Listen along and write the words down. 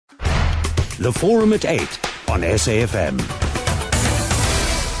The Forum at 8 on SAFM.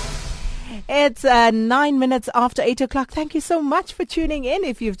 It's 9 minutes after 8 o'clock. Thank you so much for tuning in.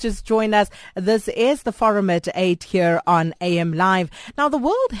 If you've just joined us, this is the Forum at 8 here on AM Live. Now, the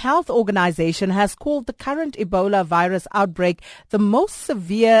World Health Organization has called the current Ebola virus outbreak the most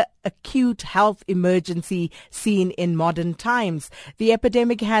severe acute health emergency seen in modern times. The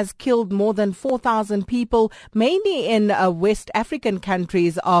epidemic has killed more than 4,000 people, mainly in West African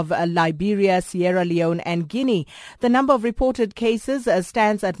countries of Liberia, Sierra Leone and Guinea. The number of reported cases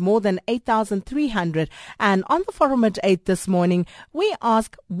stands at more than 8,300. And on the Forum at 8 this morning, we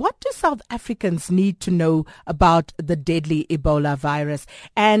ask, what do South Africans need to know about the deadly Ebola virus?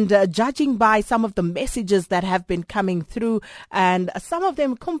 And judging by some of the messages that have been coming through, and some of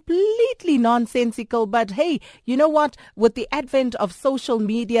them completely nonsensical, but hey, you know what? With the advent of social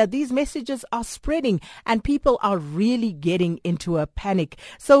media, these messages are spreading and people are really getting into a panic.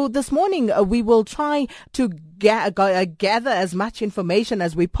 So this morning, we will try to gather as much information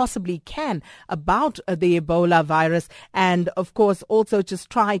as we possibly can about the Ebola virus, and of course also just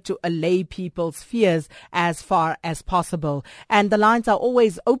try to allay people's fears as far as possible. And the lines are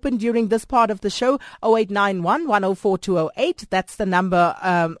always open during this part of the show. 0891 104 208. That's the number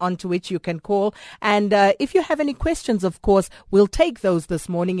onto which you can call. And if you have any questions, of course, we'll take those this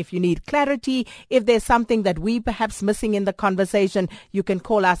morning. If you need clarity, if there's something that we perhaps missing in the conversation, you can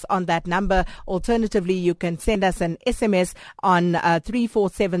call us on that number. Alternatively, you can send us an SMS on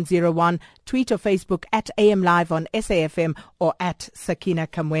 34701, tweet or Facebook at AM Live on SAFM or at Sakina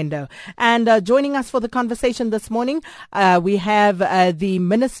Kamwendo. And joining us for the conversation this morning, we have the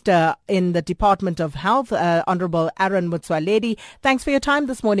Minister in the Department of Health, Honorable Aaron Mostsoaledi. Thanks for your time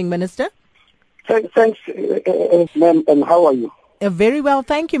this morning, Minister. Thanks, ma'am, and how are you? Very well,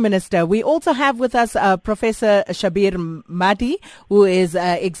 thank you, Minister. We also have with us Professor Shabir Madhi, who is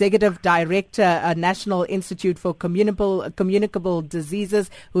Executive Director, National Institute for Communicable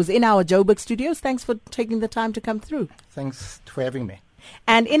Diseases, who's in our Joburg studios. Thanks for taking the time to come through. Thanks for having me.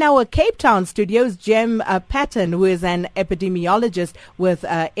 And in our Cape Town studios, Patten, who is an epidemiologist with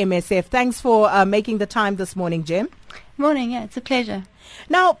MSF. Thanks for making the time this morning, Jem. Morning, yeah, it's a pleasure.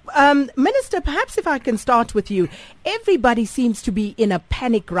 Now, Minister, perhaps if I can start with you. Everybody seems to be in a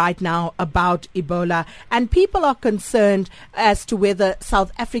panic right now about Ebola, and people are concerned as to whether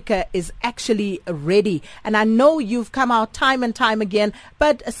South Africa is actually ready. And I know you've come out time and time again,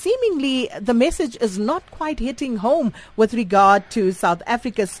 but seemingly the message is not quite hitting home with regard to South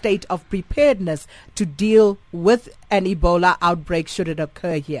Africa's state of preparedness to deal with an Ebola outbreak should it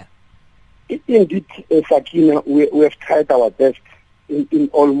occur here. Indeed, Sakina, we have tried our best in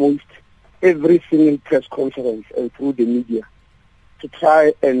almost every single press conference and through the media to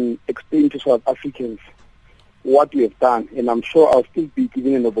try and explain to South Africans what we have done. And I'm sure I'll still be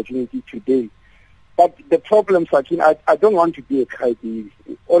given an opportunity today. But the problem, Sakina, I don't want to be a crybaby.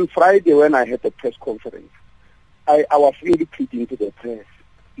 On Friday when I had the press conference, I was really pleading to the press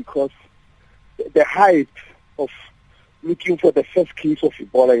because the hype of looking for the first case of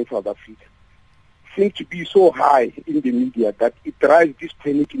Ebola in South Africa seems to be so high in the media that it drives this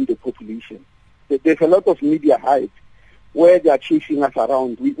panic in the population. There's a lot of media hype where they are chasing us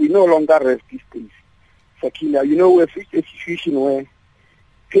around. We no longer rest these days. Sakina, you know, we've reached a situation where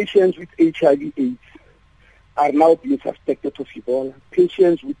patients with HIV/AIDS are now being suspected of Ebola.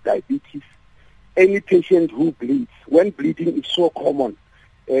 Patients with diabetes, any patient who bleeds, when bleeding is so common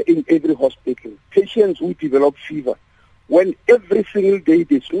in every hospital. Patients who develop fever, when every single day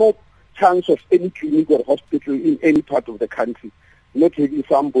there's no chance of any clinic or hospital in any part of the country not having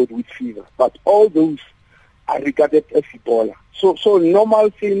somebody with fever. But all those are regarded as Ebola. So normal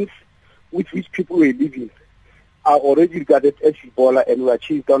things with which people were living are already regarded as Ebola and were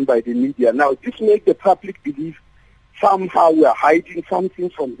chased down by the media. Now, this makes the public believe somehow we are hiding something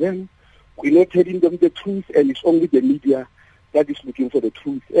from them. We're not telling them the truth, and it's only the media that is looking for the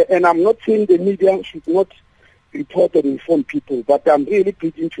truth. And I'm not saying the media should not report and inform people, but I'm really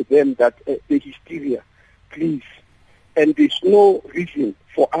pleading to them that the hysteria, please. And there's no reason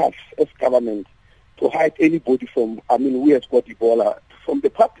for us as government to hide anybody from, we have got Ebola from the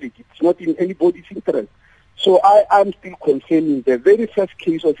public. It's not in anybody's interest. So I'm still confirming the very first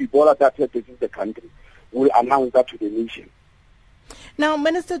case of Ebola that happens in the country will announce that to the nation. Now,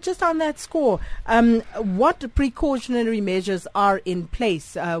 Minister, just on that score, what precautionary measures are in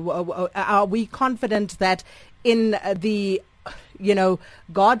place? Are we confident that in the,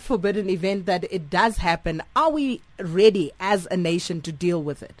 God forbidden event that it does happen, are we ready as a nation to deal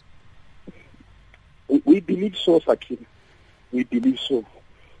with it? We believe so, Sakina. We believe so.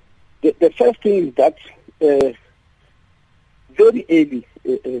 The first thing is that very early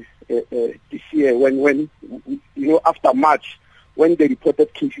this year when after March, when the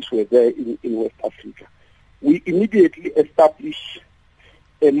reported cases were there in West Africa, we immediately established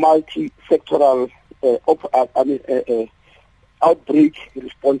a multi-sectoral outbreak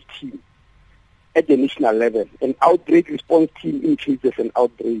response team at the national level. An outbreak response team in case there's an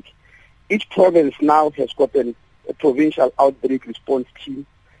outbreak. Each province now has got a provincial outbreak response team.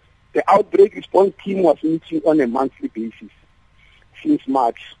 The outbreak response team was meeting on a monthly basis since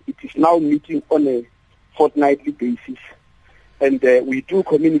March. It is now meeting on a fortnightly basis. And we do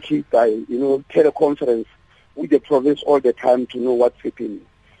communicate by, teleconference with the province all the time to know what's happening.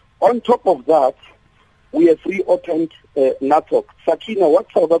 On top of that, we have reopened NATOC. Sakina, what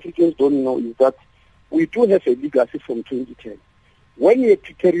South Africans don't know is that we do have a legacy from 2010. When we are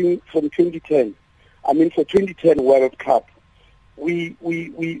preparing from 2010, for 2010 World Cup, we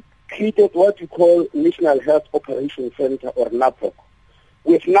created what we call National Health Operations Center, or NATOC.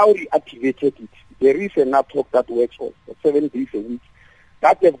 We have now reactivated it. There is a NATOC that works for 7 days a week.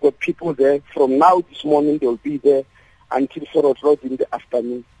 That they've got people there. From now this morning, they'll be there until 4 o'clock in the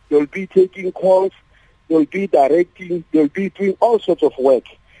afternoon. They'll be taking calls. They'll be directing. They'll be doing all sorts of work.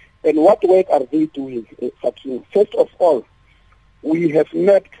 And what work are they doing, Sakina? First of all, we have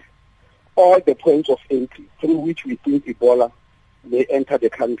mapped all the points of entry through which we think Ebola may enter the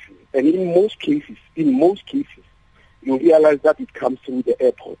country. And in most cases, you realize that it comes through the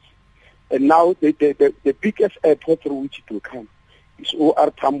airports. And now the biggest airport through which it will come is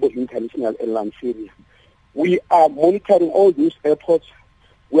OR Tambo International Airlines area. We are monitoring all those airports.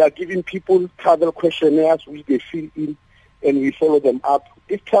 We are giving people travel questionnaires which they fill in, and we follow them up.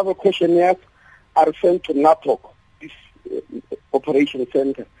 These travel questionnaires are sent to NATOC, this operation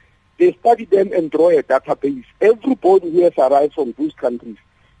center. They study them and draw a database. Everybody who has arrived from those countries,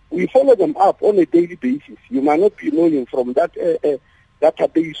 we follow them up on a daily basis. You might not be knowing from that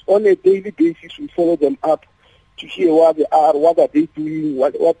database. On a daily basis, we follow them up to hear where they are, what are they doing,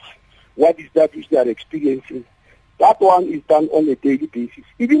 what is that which they are experiencing. That one is done on a daily basis.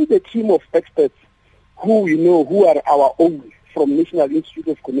 Even the team of experts who we know, who are our own from National Institute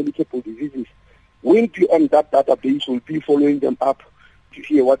of Communicable Diseases, will be on that database, will be following them up to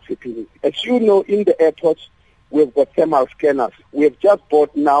hear what's happening. As you know, in the airports, we've got thermal scanners. We have just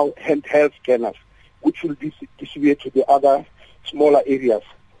bought now handheld scanners, which will be distributed to the other smaller areas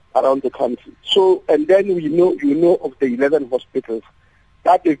around the country. So, and then you know of the 11 hospitals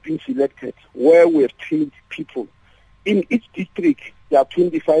that have been selected, where we have trained people. In each district, there are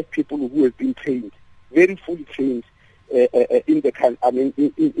 25 people who have been trained, very fully trained in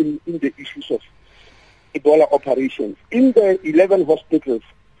the issues of Ebola operations. In the 11 hospitals,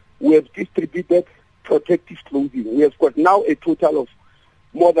 we have distributed protective clothing. We have got now a total of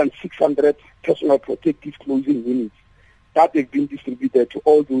more than 600 personal protective clothing units that have been distributed to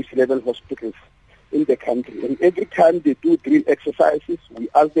all those 11 hospitals in the country. And every time they do drill exercises, we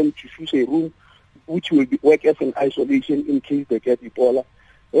ask them to choose a room which will work as an isolation in case they get Ebola.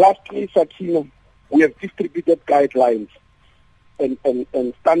 Lastly, Sakina, we have distributed guidelines and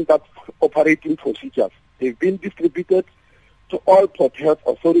standard operating procedures. They've been distributed to all port health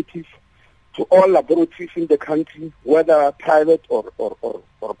authorities, to all laboratories in the country, whether private or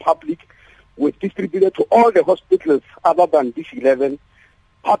public. We've distributed to all the hospitals other than these 11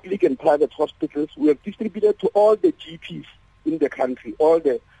 public and private hospitals. We have distributed to all the GPs in the country, all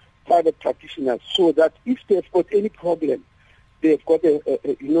the private practitioners, so that if they've got any problem, they've got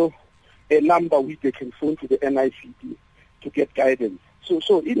a number which they can phone to the NICD to get guidance.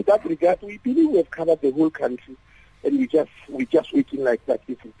 So in that regard, we believe we have covered the whole country, and we're just working like that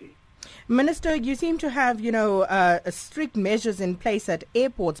every day. Minister, you seem to have, strict measures in place at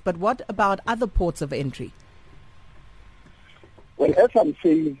airports, but what about other ports of entry? Well, as I'm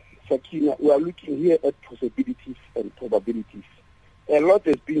saying, Sakina, we are looking here at possibilities and probabilities. A lot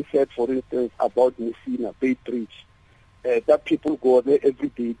has been said, for instance, about Messina, Bay Bridge, that people go there every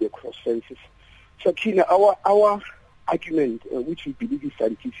day, they cross fences. Sakina, our argument, which we believe is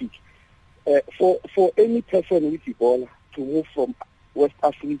scientific, for any person with Ebola to move from West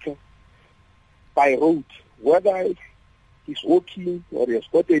Africa by road, whether he's walking or he has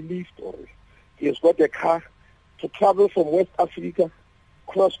got a lift or he has got a car, to travel from West Africa,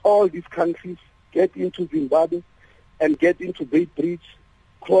 cross all these countries, get into Zimbabwe and get into Bay Bridge,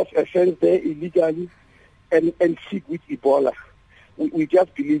 cross a fence there illegally and sick with Ebola. We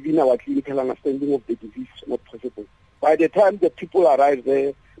just believe in our clinical understanding of the disease is not possible. By the time the people arrive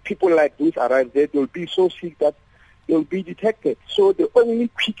there, people like this arrive there, they'll be so sick that they'll be detected. So the only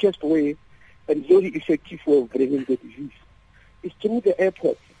quickest way and very effective way of bringing the disease is through the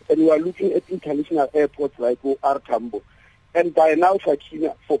airports. And we are looking at international airports like OR Tambo. And by now,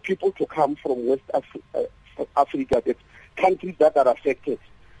 Sakina, for people to come from West Africa, the countries that are affected,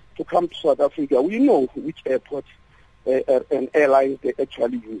 to come to South Africa, we know which airports and airlines they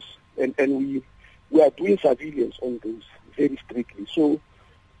actually use. And we are doing surveillance on those very strictly. So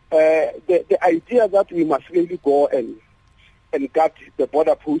the idea that we must really go and guard the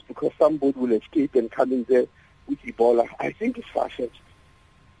border post because somebody will escape and come in there with Ebola, I think is far-fetched.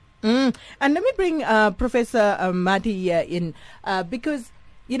 And let me bring Professor Madhi in because,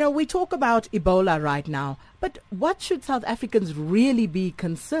 we talk about Ebola right now, but what should South Africans really be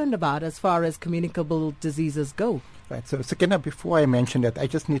concerned about as far as communicable diseases go? Right. So, Sakina, before I mention that, I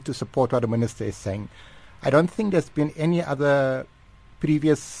just need to support what the Minister is saying. I don't think there's been any other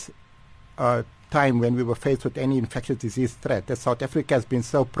previous time when we were faced with any infectious disease threat that South Africa has been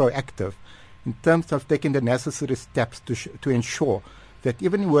so proactive in terms of taking the necessary steps to ensure that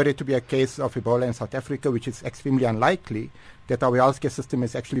even were it to be a case of Ebola in South Africa, which is extremely unlikely, that our healthcare system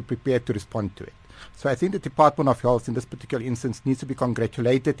is actually prepared to respond to it. So I think the Department of Health in this particular instance needs to be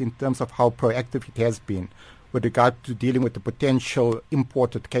congratulated in terms of how proactive it has been with regard to dealing with the potential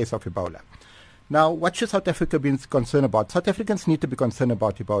imported case of Ebola. Now, what should South Africa be concerned about? South Africans need to be concerned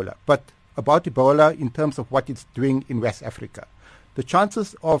about Ebola, but about Ebola in terms of what it's doing in West Africa. The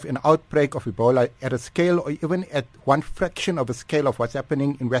chances of an outbreak of Ebola at a scale or even at one fraction of a scale of what's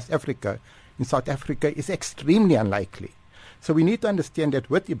happening in West Africa, in South Africa, is extremely unlikely. So we need to understand that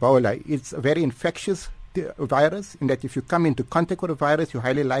with Ebola, it's a very infectious virus, in that if you come into contact with a virus, you're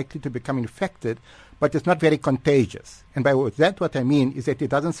highly likely to become infected, but it's not very contagious. And by that, what I mean is that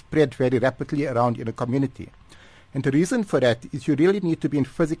it doesn't spread very rapidly around in a community. And the reason for that is you really need to be in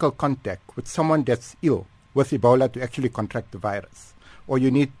physical contact with someone that's ill with Ebola to actually contract the virus. Or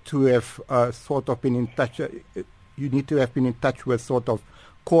you need to have been in touch. You need to have been in touch with sort of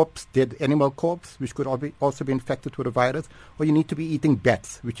dead animal corpse, which could also be infected with the virus. Or you need to be eating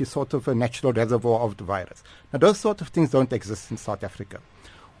bats, which is sort of a natural reservoir of the virus. Now, those sort of things don't exist in South Africa.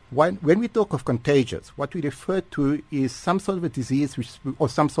 When we talk of contagious, what we refer to is some sort of a disease or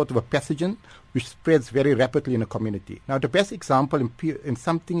some sort of a pathogen which spreads very rapidly in a community. Now, the best example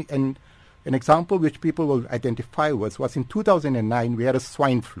an example which people will identify was in 2009, we had a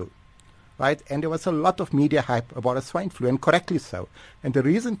swine flu, right? And there was a lot of media hype about a swine flu, and correctly so. And the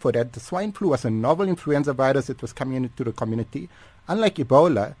reason for that, the swine flu was a novel influenza virus that was coming into the community. Unlike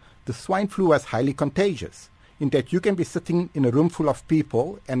Ebola, the swine flu was highly contagious, in that you can be sitting in a room full of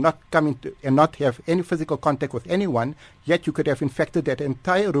people and not have any physical contact with anyone, yet you could have infected that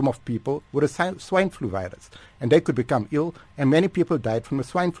entire room of people with a swine flu virus. And they could become ill, and many people died from the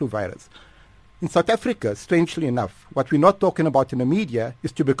swine flu virus. In South Africa, strangely enough, what we're not talking about in the media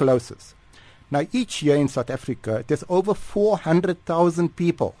is tuberculosis. Now, each year in South Africa, there's over 400,000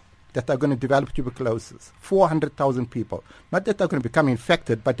 people that are going to develop tuberculosis. 400,000 people. Not that they're going to become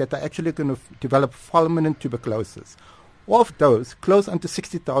infected, but that are actually going to develop fulminant tuberculosis. Of those, close unto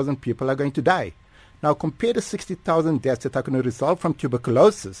 60,000 people are going to die. Now, compare the 60,000 deaths that are going to result from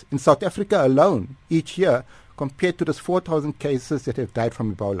tuberculosis in South Africa alone each year, compared to those 4,000 cases that have died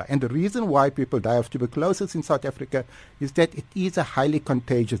from Ebola. And the reason why people die of tuberculosis in South Africa is that it is a highly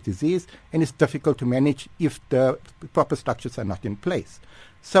contagious disease and it's difficult to manage if the proper structures are not in place.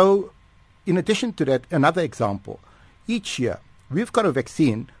 So, in addition to that, another example. Each year, we've got a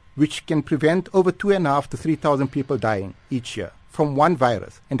vaccine which can prevent over 2,500 to 3,000 people dying each year from one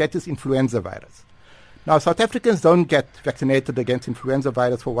virus, and that is influenza virus. Now, South Africans don't get vaccinated against influenza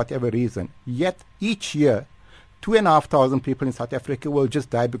virus for whatever reason. Yet, each year, 2,500 people in South Africa will just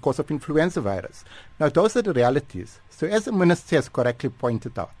die because of influenza virus. Now, those are the realities. So, as the Minister has correctly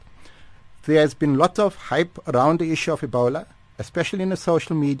pointed out, there has been lots of hype around the issue of Ebola, especially in the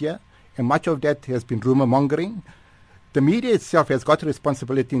social media, and much of that has been rumor mongering. The media itself has got a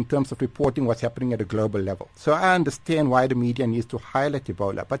responsibility in terms of reporting what's happening at a global level. So I understand why the media needs to highlight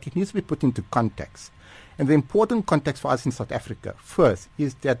Ebola, but it needs to be put into context. And the important context for us in South Africa, first,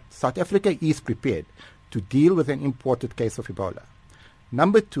 is that South Africa is prepared to deal with an imported case of Ebola.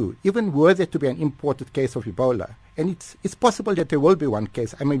 Number two, even were there to be an imported case of Ebola, and it's possible that there will be one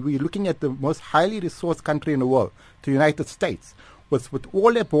case. I mean, we're looking at the most highly resourced country in the world, the United States. With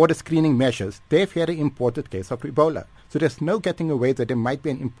all their border screening measures, they've had an imported case of Ebola. So there's no getting away that there might be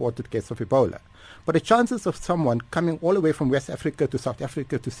an imported case of Ebola. But the chances of someone coming all the way from West Africa to South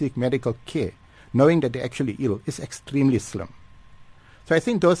Africa to seek medical care, knowing that they're actually ill, is extremely slim. So I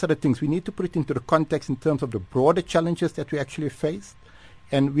think those are the things. We need to put it into the context in terms of the broader challenges that we actually face.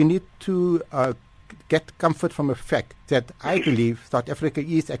 And we need to get comfort from the fact that I believe South Africa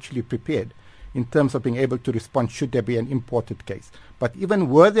is actually prepared in terms of being able to respond should there be an imported case. But even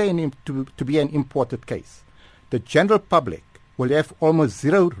were there to be an imported case, the general public will have almost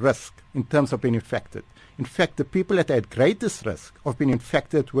zero risk in terms of being infected. In fact, the people that are at greatest risk of being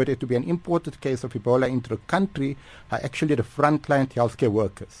infected, were it to be an imported case of Ebola into the country, are actually the frontline healthcare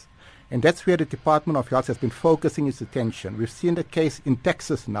workers. And that's where the Department of Health has been focusing its attention. We've seen the case in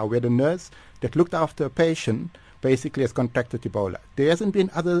Texas now, where the nurse that looked after a patient basically has contracted Ebola. There hasn't been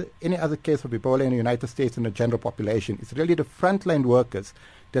any other case of Ebola in the United States in the general population. It's really the frontline workers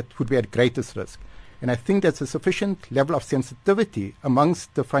that would be at greatest risk. And I think there's a sufficient level of sensitivity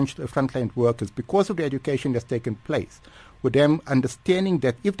amongst the frontline workers because of the education that's taken place, with them understanding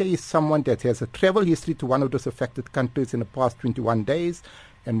that if there is someone that has a travel history to one of those affected countries in the past 21 days,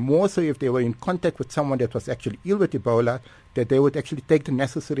 and more so if they were in contact with someone that was actually ill with Ebola, that they would actually take the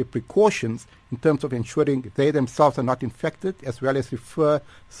necessary precautions in terms of ensuring they themselves are not infected, as well as refer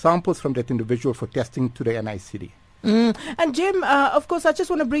samples from that individual for testing to the NICD. And Jim, of course, I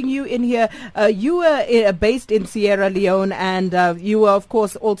just want to bring you in here. You were based in Sierra Leone, and you were, of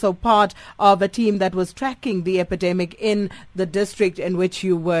course, also part of a team that was tracking the epidemic in the district in which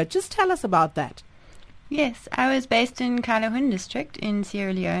you were. Just tell us about that. Yes, I was based in Calahun district in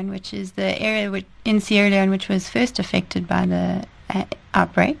Sierra Leone, which is the area in Sierra Leone which was first affected by the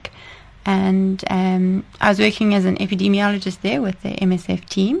outbreak. And I was working as an epidemiologist there with the MSF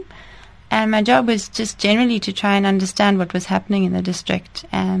team. And my job was just generally to try and understand what was happening in the district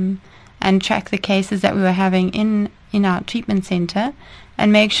and track the cases that we were having in our treatment center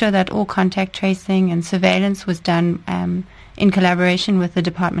and make sure that all contact tracing and surveillance was done in collaboration with the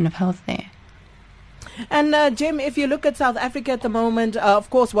Department of Health there. And Jim, if you look at South Africa at the moment, of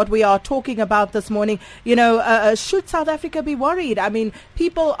course, what we are talking about this morning, should South Africa be worried? I mean,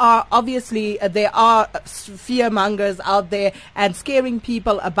 people are obviously, there are fear mongers out there and scaring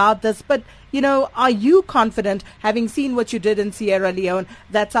people about this. But, are you confident, having seen what you did in Sierra Leone,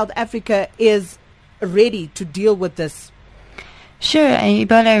 that South Africa is ready to deal with this? Sure,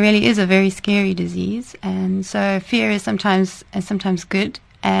 Ebola really is a very scary disease, and so fear is sometimes good.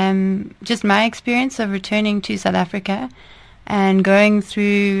 Just my experience of returning to South Africa and going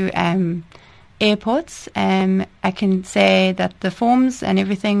through airports, I can say that the forms and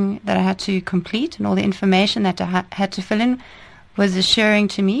everything that I had to complete and all the information that I had to fill in was assuring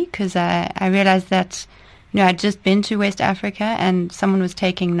to me, because I realized that I'd just been to West Africa and someone was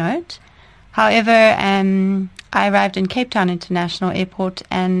taking note. However, I arrived in Cape Town International Airport,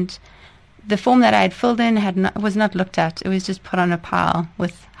 and the form that I had filled in was not looked at. It was just put on a pile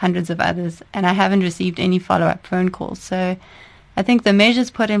with hundreds of others, and I haven't received any follow-up phone calls. So I think the measures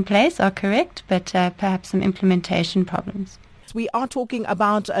put in place are correct, but perhaps some implementation problems. We are talking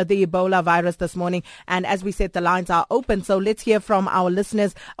about the Ebola virus this morning, and as we said, the lines are open. So let's hear from our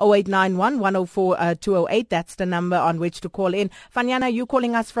listeners. 0891 104 208. That's the number on which to call in. Fanyana, you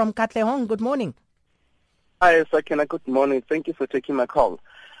calling us from Katlehong. Good morning. Hi, Sakina. Good morning. Thank you for taking my call.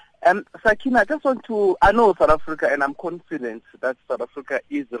 Sakina, I just want to, I know South Africa, and I'm confident that South Africa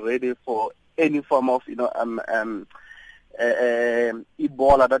is ready for any form of, Ebola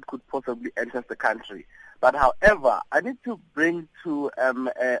that could possibly enter the country. But however, I need to bring to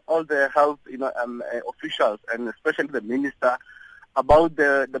all the health, officials, and especially the minister, about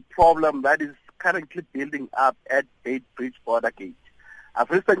the problem that is currently building up at Beitbridge border gate. I've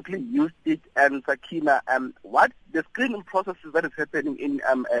recently used it, and Sakina, what the screening processes that is happening in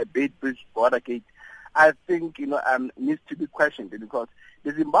Beitbridge border gate, I think needs to be questioned, because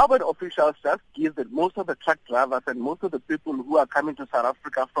the Zimbabwean officials just give that most of the truck drivers and most of the people who are coming to South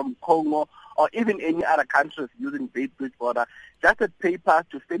Africa from Congo or even any other countries using Beitbridge border just a paper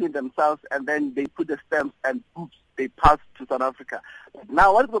to fill in themselves, and then they put the stamps and books they pass to South Africa.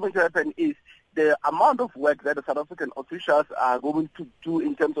 Now, what's going to happen is the amount of work that the South African officials are going to do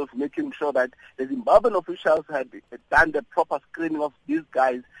in terms of making sure that the Zimbabwean officials have done the proper screening of these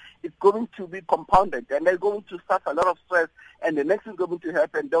guys is going to be compounded, and they're going to suffer a lot of stress. And the next thing going to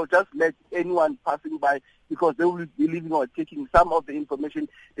happen, they'll just let anyone passing by, because they will be leaving or taking some of the information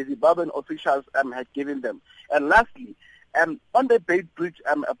the Zimbabwean officials had given them. And lastly, on the Beitbridge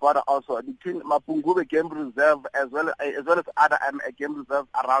border also, between Mapungube Game Reserve as well as other game reserves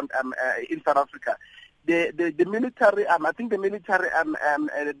around in South Africa, the military, I think the military,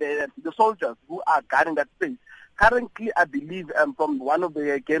 the soldiers who are guarding that space, currently, I believe, from one of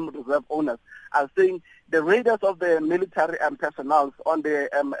the game reserve owners, are saying the radius of the military personnel on the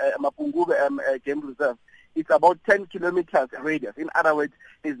Mapungube game reserve, it's about 10 kilometers radius. In other words,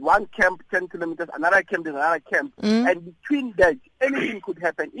 there's one camp, 10 kilometers, another camp, there's another camp. And between that, anything could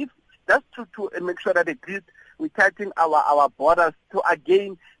happen. If just to make sure that at least We're tightening our borders to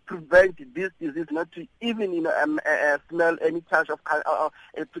again prevent this disease not to even smell any touch of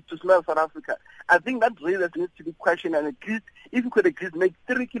to smell South Africa. I think that really needs to be questioned, and at least if we could at least make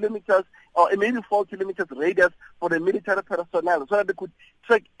 3 kilometers or maybe 4 kilometers radius for the military personnel, so that they could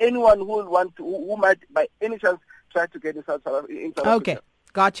track anyone who might by any chance try to get in South Africa. Okay,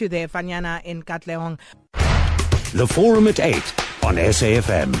 got you there, Fanyana in Katleong. The Forum at 8 on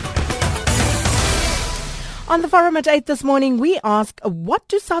SAFM. On the Forum at 8 this morning, we ask, what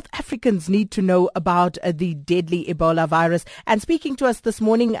do South Africans need to know about the deadly Ebola virus? And speaking to us this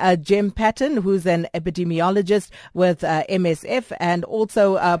morning, Patten, who's an epidemiologist with MSF, and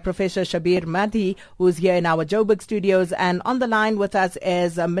also Professor Shabir Madhi, who's here in our Joburg studios. And on the line with us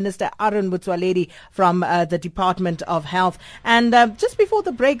is Minister Mostsoaledi from the Department of Health. And just before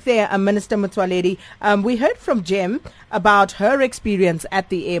the break there, Minister Mostsoaledi, we heard from Jem about her experience at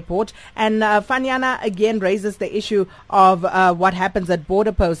the airport. And Fanyana again raised the issue of what happens at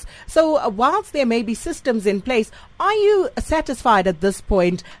border posts. So whilst there may be systems in place, are you satisfied at this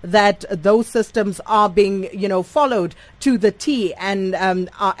point that those systems are being, followed to the T and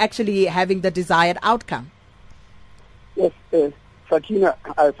are actually having the desired outcome? Yes, Sakina,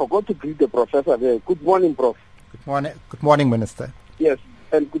 I forgot to greet the professor there. Good morning, Prof. Good morning, Minister. Yes,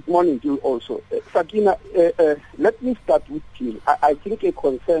 and good morning to you also. Sakina, let me start with you. I think a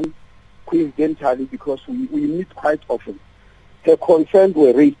concern coincidentally, because we meet quite often. Her concerns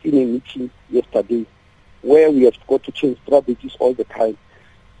were raised in a meeting yesterday where we have got to change strategies all the time.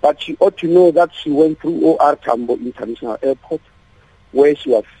 But she ought to know that she went through OR Tambo International Airport where she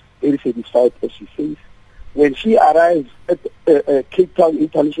was very satisfied, as she says. When she arrives at Cape Town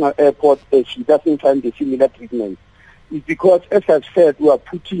International Airport, she doesn't find a similar treatment. It's because, as I've said, we are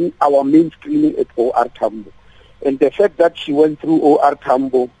putting our main screening at OR Tambo. And the fact that she went through OR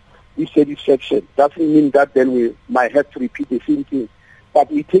Tambo with satisfaction doesn't mean that then we might have to repeat the same thing.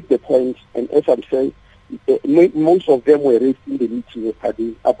 But we take the points, and as I'm saying, most of them were raised in the meeting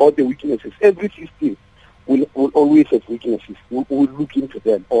yesterday about the weaknesses. Every system will always have weaknesses. We'll look into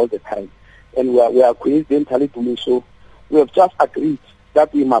them all the time. And we are coincidentally doing so. We have just agreed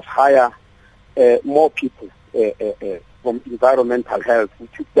that we must hire more people from environmental health. We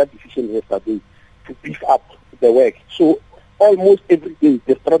took that decision yesterday to beef up the work. So almost every day,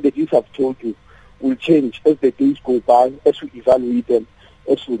 the strategies I've told you will change as the days go by, as we evaluate them,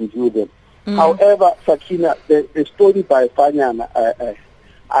 as we review them. However, Sakina, the story by Fanyana,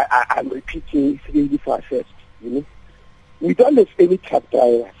 I'm repeating, it's really far-fetched. We don't have any truck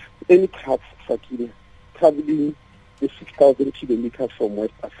drivers, any trucks, Sakina, traveling the 6,000 kilometers from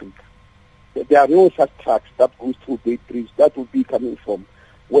West Africa. There are no such trucks that goes through Great Bridge that would be coming from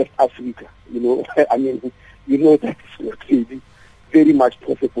West Africa. I mean, that is not really very much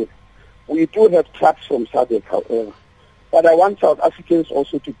possible. We do have trucks from SADC, however. But I want South Africans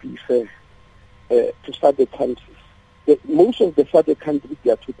also to be fair to SADC countries. Most of the SADC countries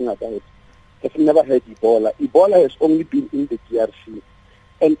they are talking about have never had Ebola. Ebola has only been in the DRC.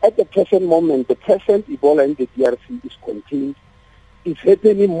 And at the present moment, the present Ebola in the DRC is contained. It's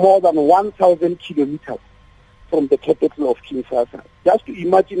happening more than 1,000 kilometers from the capital of Kinshasa. Just to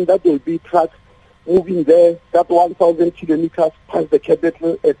imagine that there will be trucks moving there, that 1,000 kilometers past the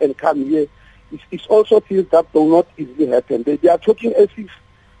capital and come here. It's also things that will not easily happen. They are talking as if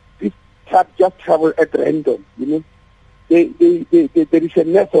this truck just travel at random, There is a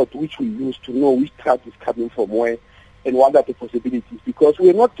method which we use to know which truck is coming from where and what are the possibilities, because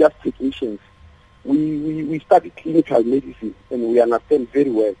we're not just technicians. We study clinical medicine and we understand very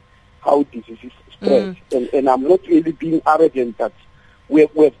well how diseases spread. And I'm not really being arrogant that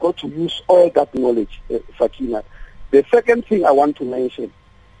we've got to use all that knowledge, Sakina. The second thing I want to mention,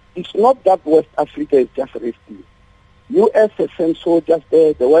 it's not that West Africa is just resting. U.S. has sent soldiers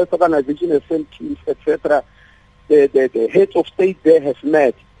there, the World Organization has sent teams, etc. The heads of state there have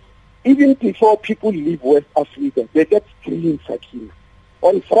met. Even before people leave West Africa, they get screened, Sakina.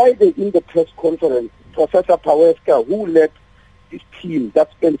 On Friday in the press conference, Professor Paweska, who led this team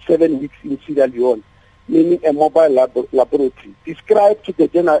that spent 7 weeks in Sierra Leone, meaning a mobile laboratory, described to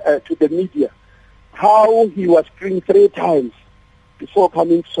the media how he was screened 3 times before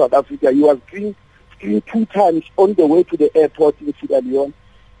coming to South Africa. He was screened 2 times on the way to the airport in Sierra Leone.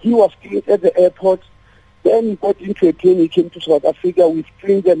 He was screened at the airport. Then he got into a plane, he came to South Africa, we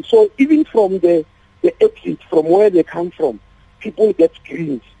screened them. So even from the exit, from where they come from, people get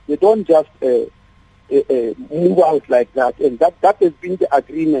screened. They don't just move out like that. And that has been the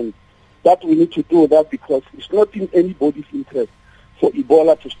agreement that we need to do that, because it's not in anybody's interest for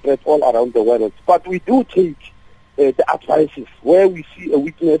Ebola to spread all around the world. But we do take the advices where we see a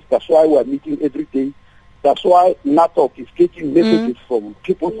weakness. That's why we are meeting every day That's why NATOC is getting messages from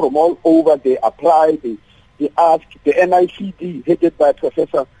people from all over. They apply, they ask. The NICD, headed by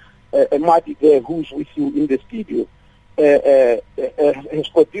Professor Madhi there, who's with you in the studio, has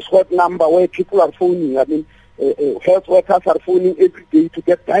got this hot number where people are phoning. I mean, health workers are phoning every day to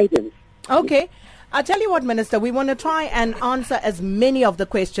get guidance. Okay. I'll tell you what, Minister, we want to try and answer as many of the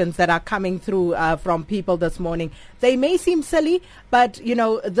questions that are coming through from people this morning. They may seem silly, but,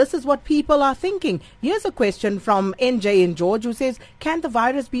 this is what people are thinking. Here's a question from NJ in George who says, can the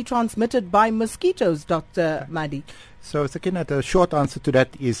virus be transmitted by mosquitoes, Dr. Madhi? So, Sakina, the short answer to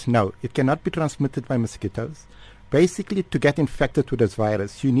that is no. It cannot be transmitted by mosquitoes. Basically, to get infected with this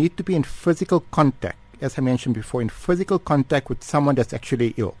virus, you need to be in physical contact, as I mentioned before, in physical contact with someone that's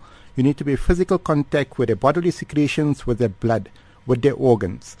actually ill. You need to be in physical contact with their bodily secretions, with their blood, with their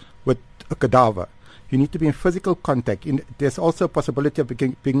organs, with a cadaver. You need to be in physical contact. There's also a possibility of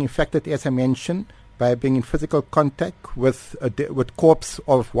being infected, as I mentioned, by being in physical contact with corpse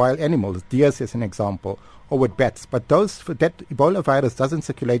of wild animals, deer as an example, or with bats. But that Ebola virus doesn't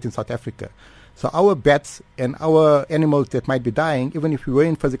circulate in South Africa. So our bats and our animals that might be dying, even if we were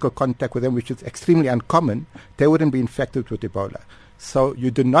in physical contact with them, which is extremely uncommon, they wouldn't be infected with Ebola. So you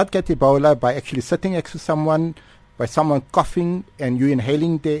do not get Ebola by actually sitting next to someone, by someone coughing and you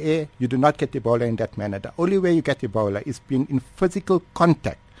inhaling their air. You do not get Ebola in that manner. The only way you get Ebola is being in physical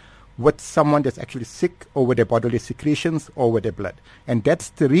contact with someone that's actually sick, or with their bodily secretions, or with their blood. And that's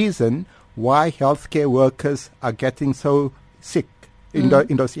the reason why healthcare workers are getting so sick in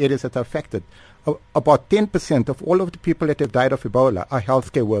those areas that are affected. About 10% of all of the people that have died of Ebola are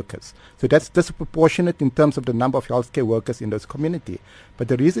healthcare workers. So that's disproportionate in terms of the number of healthcare workers in those communities. But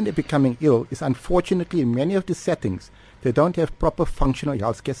the reason they're becoming ill is, unfortunately, in many of the settings, they don't have proper functional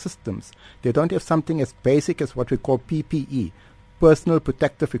healthcare systems. They don't have something as basic as what we call PPE, personal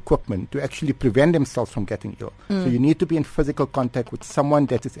protective equipment, to actually prevent themselves from getting ill. So you need to be in physical contact with someone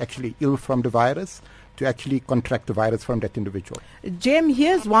that is actually ill from the virus to actually contract the virus from that individual. Jim,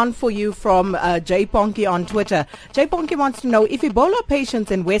 here's one for you from Jay Ponky on Twitter. Jay Ponky wants to know, if Ebola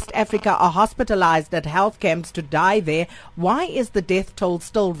patients in West Africa are hospitalized at health camps to die there, why is the death toll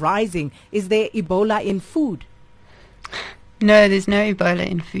still rising? Is there Ebola in food? No, there's no Ebola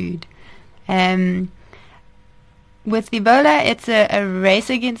in food. With Ebola, it's a race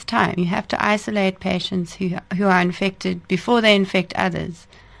against time. You have to isolate patients who are infected before they infect others.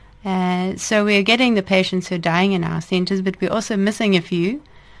 So we're getting the patients who are dying in our centres, but we're also missing a few,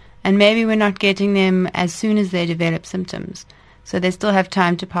 and maybe we're not getting them as soon as they develop symptoms. So they still have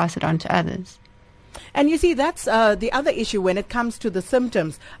time to pass it on to others. And you see, that's the other issue when it comes to the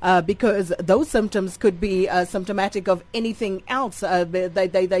symptoms, because those symptoms could be symptomatic of anything else.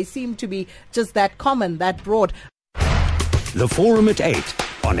 They seem to be just that common, that broad. The Forum at 8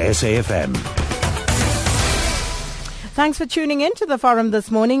 on SAFM. Thanks for tuning in to the forum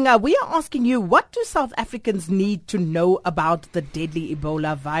this morning. We are asking you, what do South Africans need to know about the deadly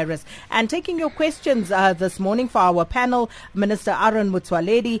Ebola virus? And taking your questions this morning for our panel, Minister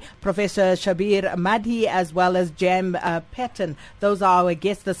Mostsoaledi, Professor Shabir Madhi, as well as Patten. Those are our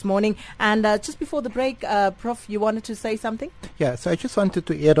guests this morning. And just before the break, Prof, you wanted to say something? Yeah, so I just wanted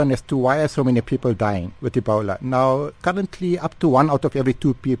to add on as to why are so many people dying with Ebola. Now, currently, up to 1 out of every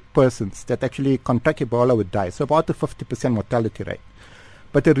 2 persons that actually contract Ebola would die. So about the 50% mortality rate.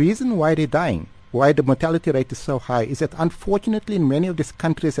 But the reason why they're dying, why the mortality rate is so high, is that unfortunately in many of these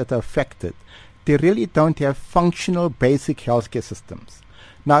countries that are affected, they really don't have functional basic healthcare systems.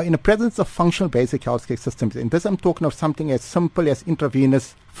 Now, in the presence of functional basic healthcare systems, and this I'm talking of something as simple as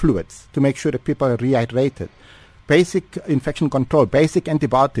intravenous fluids to make sure that people are rehydrated, basic infection control, basic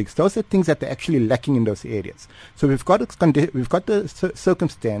antibiotics, those are things that are actually lacking in those areas. So we've got the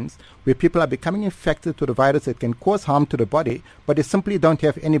circumstance where people are becoming infected with a virus that can cause harm to the body, but they simply don't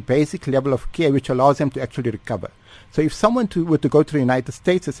have any basic level of care which allows them to actually recover. So if someone were to go to the United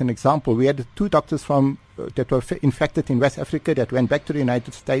States, as an example, we had 2 doctors that were infected in West Africa that went back to the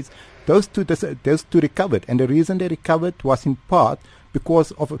United States. Those two recovered, and the reason they recovered was in part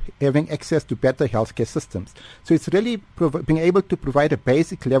because of having access to better healthcare systems. So it's really being able to provide a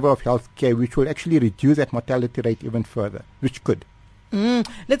basic level of healthcare which will actually reduce that mortality rate even further, which could.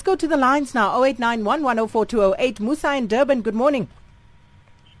 Let's go to the lines now. 0891 104 208. Musa in Durban, good morning.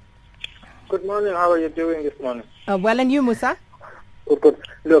 Good morning. How are you doing this morning? Well, and you, Musa? Good.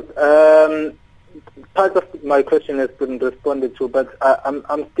 Look, part of my question has been responded to, but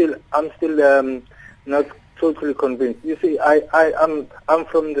I'm still not totally convinced. You see, I'm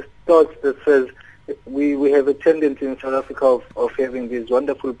from the thought that says we have a tendency in South Africa of having these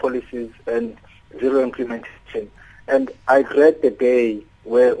wonderful policies and zero implementation. And I dread the day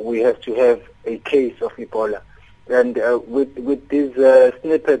where we have to have a case of Ebola. And with these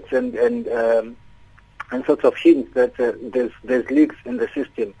snippets and sorts of hints that there's leaks in the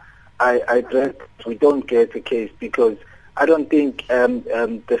system, I dread we don't get a case, because I don't think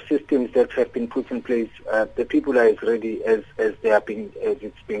the systems that have been put in place, the people are as ready as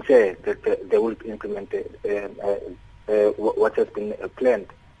it's being said that they will implement what has been planned.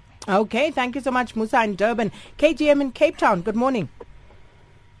 Okay, thank you so much, Musa in Durban. KGM in Cape Town, good morning.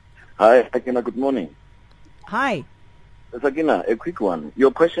 Hi, Sakina, good morning. Hi. Sakina, a quick one.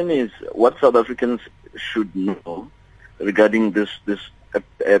 Your question is what South Africans should know regarding this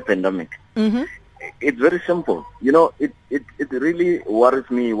pandemic. Mm-hmm. It's very simple. You know, it really worries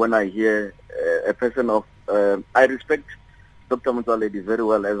me when I hear a person of... I respect Dr. Mostsoaledi very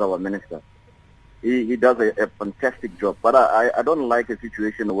well as our minister. He does a fantastic job. But I don't like a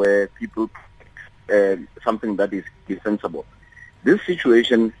situation where people something that is defensible. This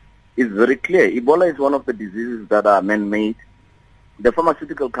situation is very clear. Ebola is one of the diseases that are man-made. The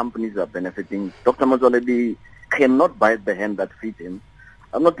pharmaceutical companies are benefiting. Dr. Mostsoaledi cannot bite the hand that feeds him.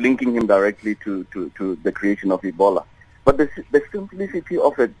 I'm not linking him directly to the creation of Ebola. But the simplicity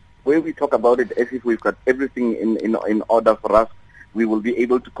of it, where we talk about it as if we've got everything in order for us, we will be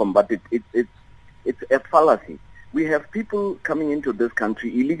able to combat it. It's a fallacy. We have people coming into this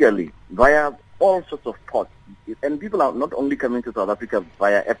country illegally via all sorts of ports. And people are not only coming to South Africa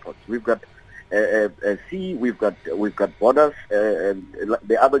via airports. We've got sea, we've got borders.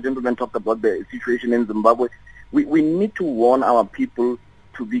 The other gentleman talked about the situation in Zimbabwe. We need to warn our people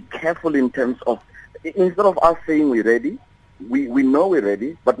to be careful in terms of, instead of us saying we're ready, we know we're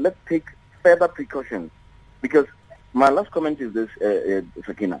ready, but let's take further precautions. Because my last comment is this,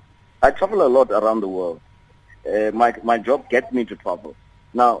 Sakina. I travel a lot around the world. My job gets me to travel.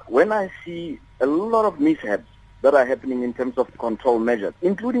 Now, when I see a lot of mishaps that are happening in terms of control measures,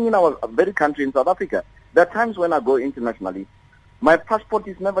 including in our very country in South Africa, there are times when I go internationally, my passport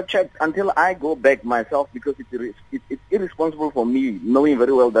is never checked until I go back myself, because it's irresponsible for me, knowing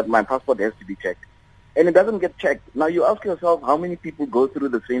very well that my passport has to be checked. And it doesn't get checked. Now you ask yourself how many people go through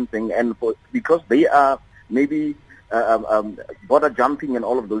the same thing, and because they are maybe border jumping and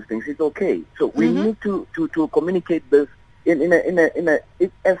all of those things, it's okay. So we need to communicate this in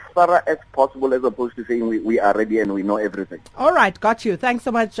as thorough as possible, as opposed to saying we are ready and we know everything. All right, got you. Thanks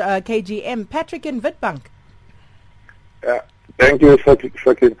so much, KGM. Patrick in Witbank. Thank you,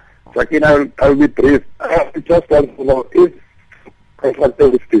 Sakina. I'll be brief. I just want to know if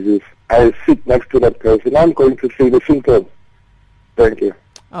contracted this disease, I sit next to that person, I'm going to see the symptoms. Thank you.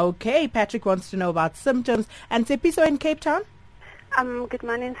 Okay, Patrick wants to know about symptoms. And Tsepiso in Cape Town? Good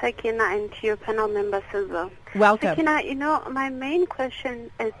morning, Sakina, and to your panel members as well. Welcome. Sakina, my main question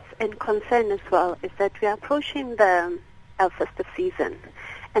is, and concern as well, is that we are approaching the festive season.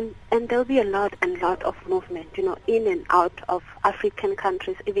 And there'll be a lot of movement, in and out of African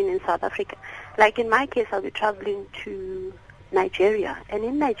countries, even in South Africa. Like in my case, I'll be traveling to Nigeria. And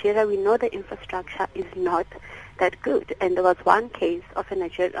in Nigeria, we know the infrastructure is not that good. And there was one case of a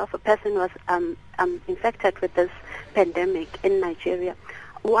person who was infected with this pandemic in Nigeria.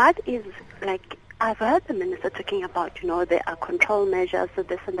 What is, I've heard the minister talking about, there are control measures, so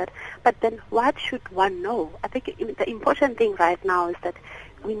this and that. But then what should one know? I think the important thing right now is that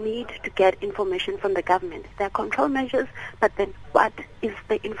we need to get information from the government. There are control measures, but then what is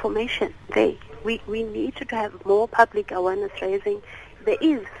the information there? We need to have more public awareness raising. There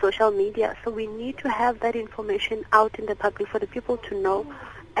is social media, so we need to have that information out in the public for the people to know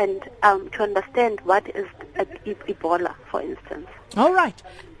and to understand what is Ebola, for instance. All right.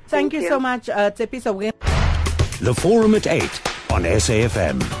 Thank you so much, Tsepiso. The Forum at 8 on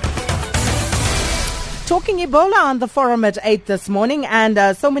SAFM. Talking Ebola on the Forum at 8 this morning,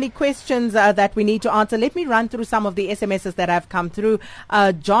 and so many questions that we need to answer. Let me run through some of the SMSs that have come through.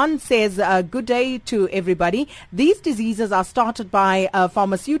 John says, good day to everybody. These diseases are started by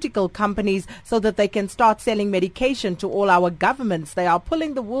pharmaceutical companies so that they can start selling medication to all our governments. They are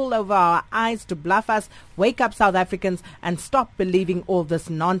pulling the wool over our eyes to bluff us. Wake up, South Africans, and stop believing all this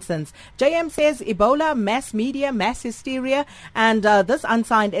nonsense. JM says, Ebola, mass media, mass hysteria. And this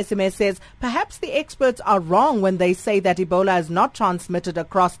unsigned SMS says, perhaps the experts are wrong when they say that Ebola is not transmitted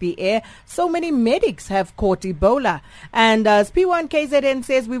across the air. So many medics have caught Ebola. And P1KZN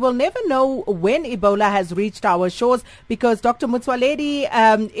says, we will never know when Ebola has reached our shores because Dr. Mostsoaledi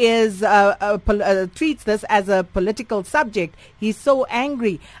treats this as a political subject. He's so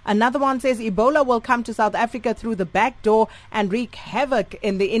angry. Another one says, Ebola will come to South Africa through the back door and wreak havoc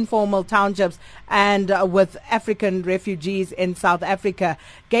in the informal townships and with African refugees in South Africa.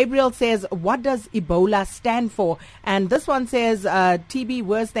 Gabriel says, what does Ebola Ebola stand for? And this one says TB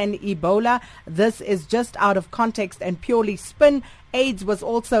worse than Ebola. This is just out of context and purely spin. AIDS was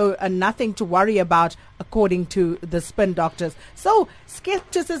also nothing to worry about, according to the spin doctors. So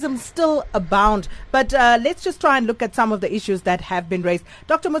skepticism still abound. But let's just try and look at some of the issues that have been raised.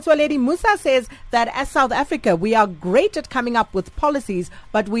 Dr. Mostsoaledi, Musa says that as South Africa, we are great at coming up with policies,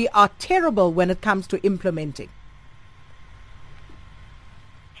 but we are terrible when it comes to implementing.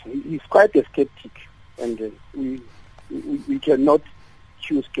 He's quite a skeptic, and we cannot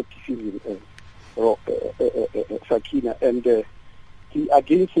choose skepticism, Sakina. And he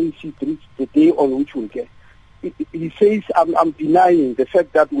again says he reached the day on which we'll get. He says, I'm denying the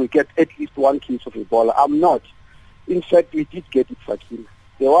fact that we get at least one case of Ebola. I'm not. In fact, we did get it, Sakina.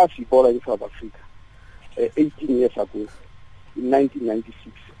 There was Ebola in South Africa 18 years ago, in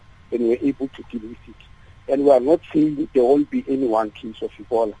 1996, and we were able to deal with it. And we are not saying there won't be any one case of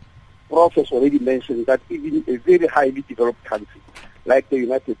Ebola. Prof has already mentioned that even a very highly developed country like the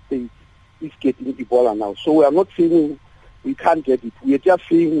United States is getting Ebola now. So we are not saying we can't get it. We are just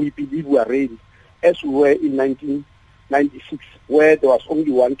saying we believe we are ready, as we were in 1996, where there was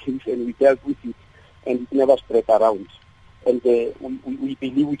only one case and we dealt with it and it never spread around. And we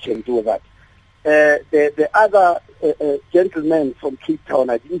believe we can do that. The other gentleman from Cape Town,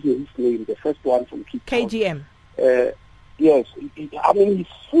 I didn't hear his name, the first one from Cape Town. KGM. Yes, I mean, he's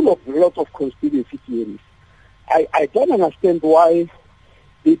full of a lot of conspiracy theories. I don't understand why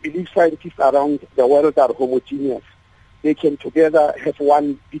they believe scientists around the world are homogeneous. They can together have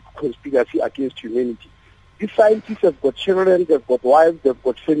one big conspiracy against humanity. These scientists have got children, they've got wives, they've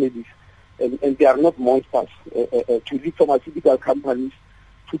got families, and they are not monsters to lead pharmaceutical companies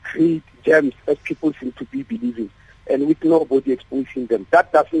to create germs as people seem to be believing, and with nobody exposing them.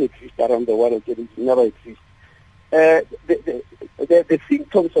 That doesn't exist around the world. It never exists. The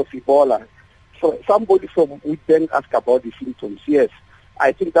symptoms of Ebola, so somebody from Witbank asked about the symptoms. Yes,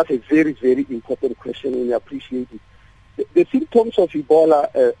 I think that's a very, very important question, and we appreciate it. The symptoms of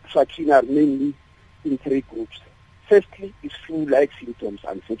Ebola, Sakina, are mainly in three groups. Firstly, is flu-like symptoms,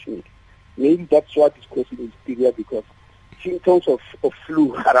 unfortunately. Maybe that's what is causing hysteria, because symptoms of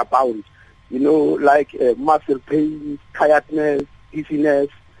flu are abound. You know, like muscle pain, tiredness, dizziness,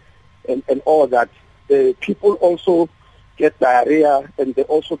 and all that. People also get diarrhea, and they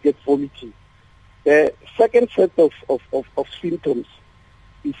also get vomiting. The second set of symptoms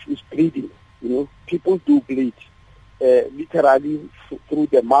is bleeding. You know, people do bleed. Literally through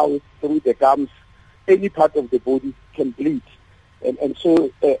the mouth, through the gums, any part of the body can bleed. And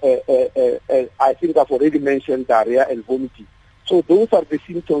so I think I've already mentioned diarrhea and vomiting. So those are the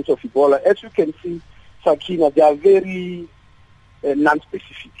symptoms of Ebola. As you can see, Sakina, they are very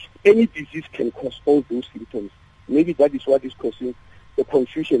non-specific. Any disease can cause all those symptoms. Maybe that is what is causing the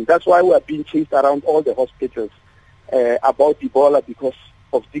confusion. That's why we are being chased around all the hospitals about Ebola, because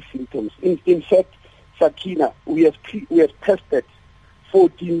of these symptoms. In fact, Sakina, we have tested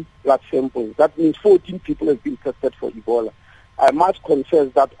 14 blood samples. That means 14 people have been tested for Ebola. I must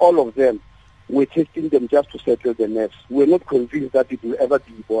confess that all of them were testing them just to settle the nerves. We're not convinced that it will ever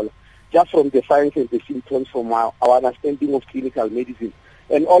be Ebola, just from the science and the symptoms, from our understanding of clinical medicine.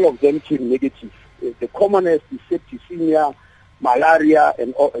 And all of them came negative. The commonest is septicemia, malaria,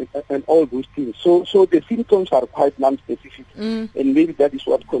 and all those things. So the symptoms are quite non-specific, and maybe that is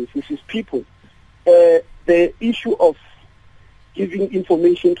what confuses people. The issue of giving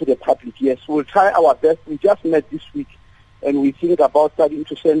information to the public, yes, we'll try our best. We just met this week, and we think about starting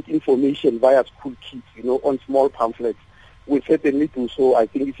to send information via school kids, you know, on small pamphlets. We certainly do so. I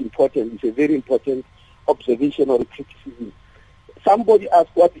think it's important. It's a very important observation or criticism. Somebody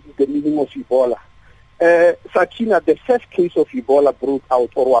asked what is the meaning of Ebola. Sakina, the first case of Ebola broke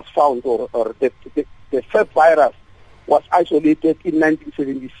out or was found, or the first virus was isolated in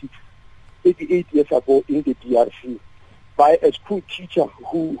 1976, 88 years ago in the DRC, by a school teacher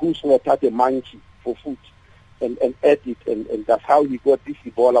who slaughtered a monkey for food and ate it, and that's how he got this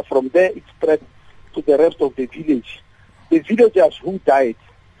Ebola. From there, it spread to the rest of the village. The villagers who died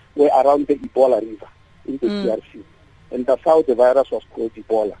were around the Ebola River in the DRC. And that's how the virus was called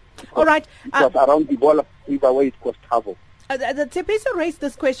Ebola. All right. It was around the Ebola River where it caused havoc. The Tsepiso raised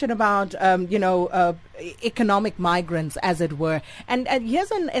this question about, economic migrants, as it were. And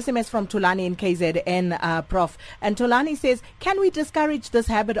here's an SMS from Tulani in KZN, Prof. And Tulani says, can we discourage this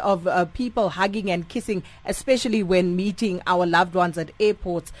habit of people hugging and kissing, especially when meeting our loved ones at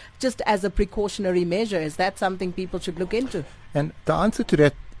airports, just as a precautionary measure? Is that something people should look into? And the answer to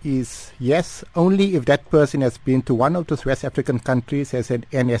that is yes, only if that person has been to one of those West African countries and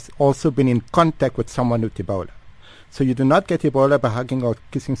has also been in contact with someone with Ebola. So you do not get Ebola by hugging or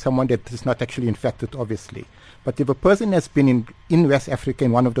kissing someone that is not actually infected, obviously. But if a person has been in West Africa,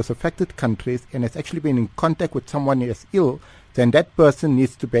 in one of those affected countries, and has actually been in contact with someone who is ill, then that person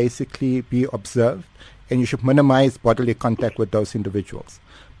needs to basically be observed, and you should minimize bodily contact with those individuals.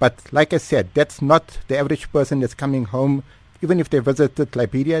 But like I said, that's not the average person that's coming home. Even if they visited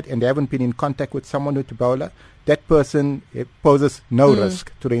Liberia and they haven't been in contact with someone with Ebola, that person poses no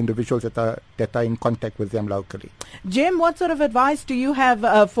risk to the individuals that are in contact with them locally. Jim, what sort of advice do you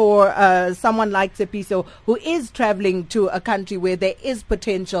have for someone like Tsepiso who is traveling to a country where there is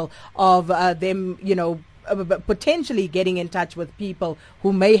potential of them, potentially getting in touch with people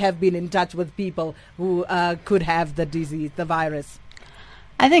who may have been in touch with people who could have the disease, the virus?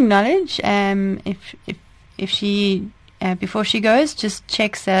 I think knowledge. If she before she goes, just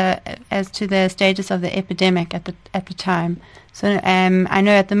checks as to the status of the epidemic at the time. So I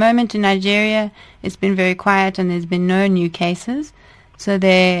know at the moment in Nigeria it's been very quiet and there's been no new cases. So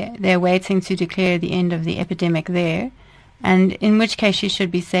they're waiting to declare the end of the epidemic there, and in which case she should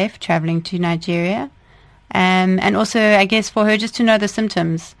be safe traveling to Nigeria. And also, I guess, for her just to know the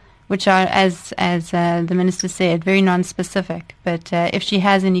symptoms, which are, as the minister said, very non-specific. But if she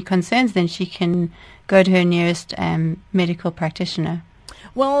has any concerns, then she can go to her nearest medical practitioner.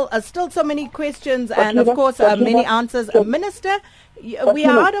 Well, still so many questions and, of course, many answers. Minister, we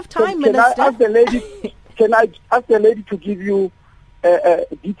are out of time, Minister. Can I ask the lady to give you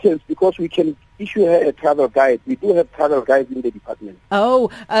details, because we can issue her a travel guide. We do have travel guides in the department. Oh,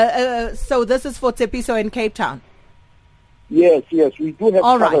 so this is for Tsepiso in Cape Town? Yes, we do have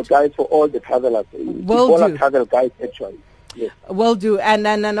travel guides for all the travelers. Ebola travel guides, actually. Yes. Will do. And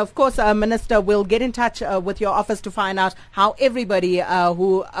of course, Minister, will get in touch with your office to find out how everybody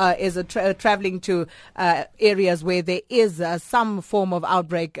who is traveling to areas where there is some form of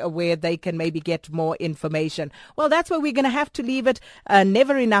outbreak where they can maybe get more information. Well, that's where we're going to have to leave it.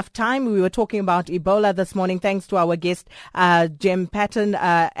 Never enough time. We were talking about Ebola this morning, thanks to our guest, Jim Patten,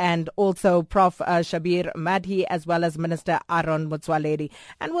 and also Prof. Shabir Madhi, as well as Minister Aaron Mostsoaledi.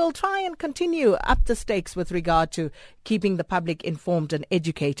 And we'll try and continue up the stakes with regard to keeping the public informed and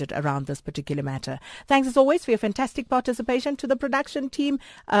educated around this particular matter. Thanks as always for your fantastic participation, to the production team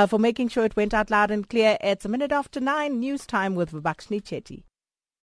for making sure it went out loud and clear. It's 9:01 news time with Vibakshni Chetty.